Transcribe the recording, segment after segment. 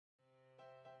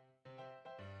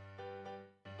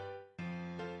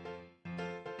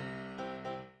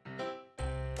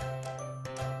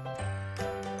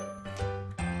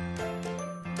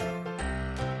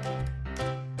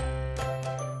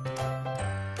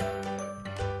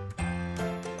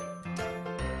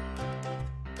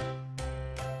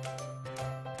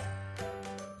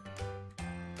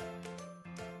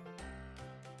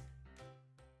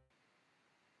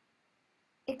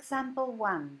Example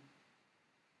 1.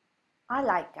 I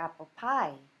like apple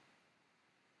pie.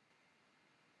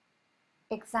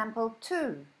 Example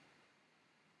 2.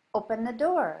 Open the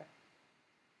door.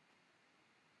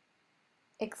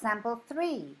 Example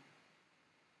 3.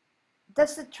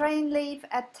 Does the train leave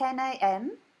at 10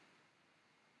 a.m.?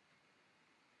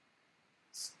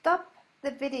 Stop the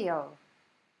video.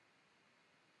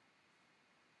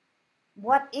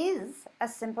 What is a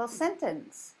simple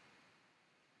sentence?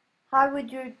 How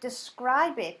would you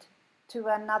describe it to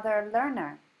another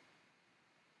learner?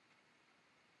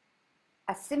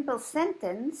 A simple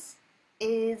sentence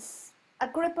is a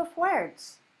group of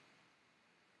words.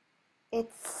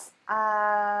 It's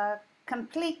a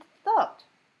complete thought.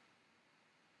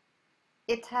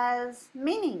 It has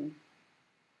meaning.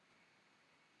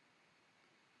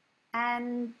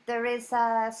 And there is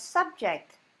a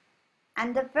subject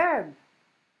and a verb.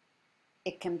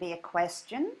 It can be a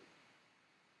question,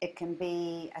 it can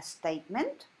be a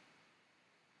statement,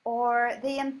 or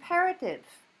the imperative,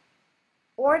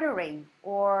 ordering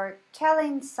or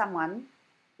telling someone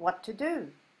what to do.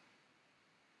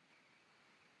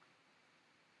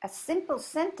 A simple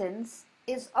sentence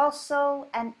is also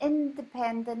an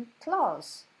independent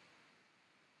clause.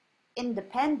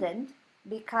 Independent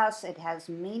because it has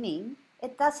meaning,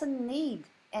 it doesn't need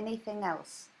anything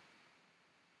else.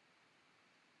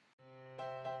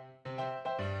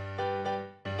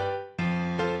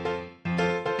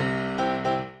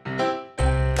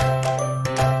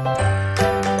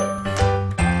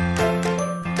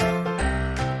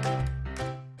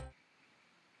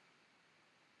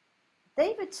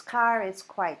 David's car is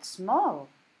quite small.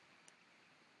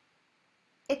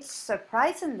 It's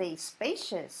surprisingly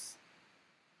spacious.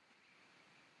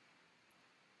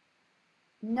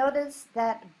 Notice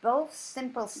that both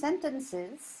simple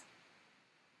sentences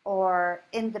or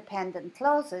independent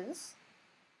clauses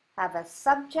have a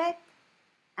subject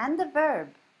and a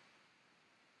verb.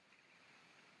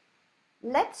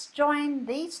 Let's join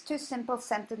these two simple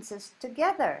sentences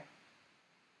together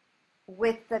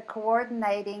with the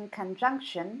coordinating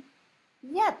conjunction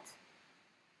yet.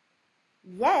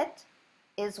 Yet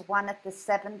is one of the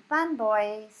 7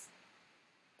 fanboys.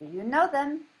 Do you know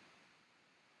them?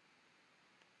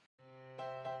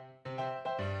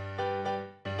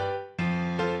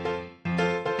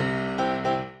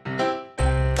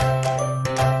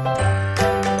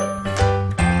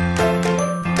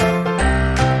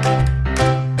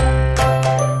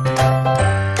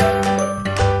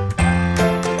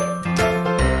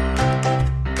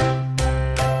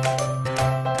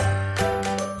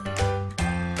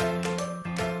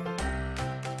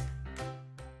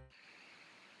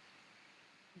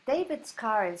 David's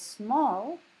car is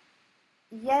small,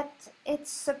 yet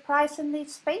it's surprisingly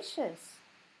spacious.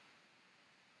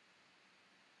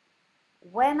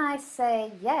 When I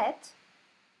say yet,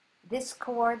 this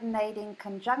coordinating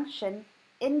conjunction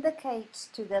indicates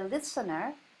to the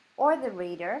listener or the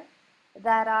reader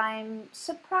that I'm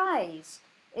surprised.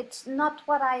 It's not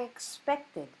what I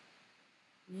expected.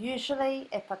 Usually,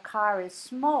 if a car is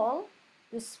small,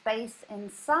 the space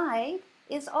inside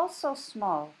is also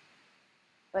small.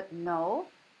 But no,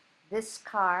 this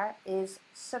car is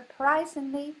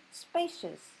surprisingly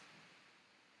spacious.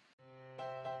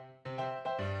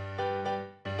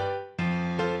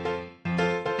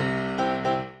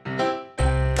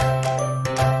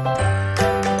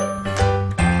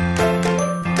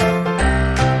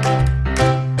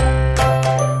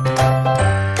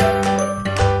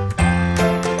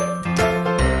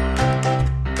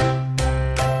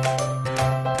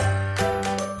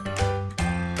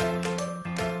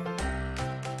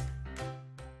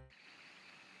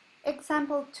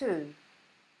 Example 2.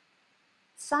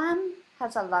 Sam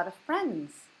has a lot of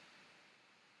friends.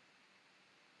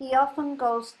 He often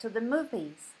goes to the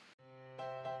movies.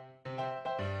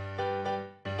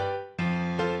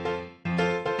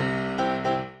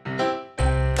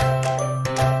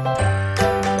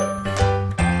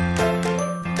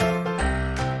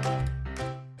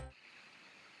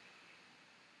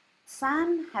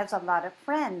 Sam has a lot of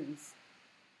friends,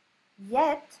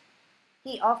 yet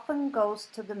he often goes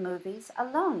to the movies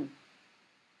alone.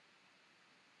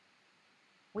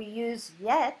 We use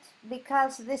yet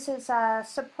because this is a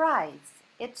surprise.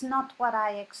 It's not what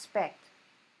I expect.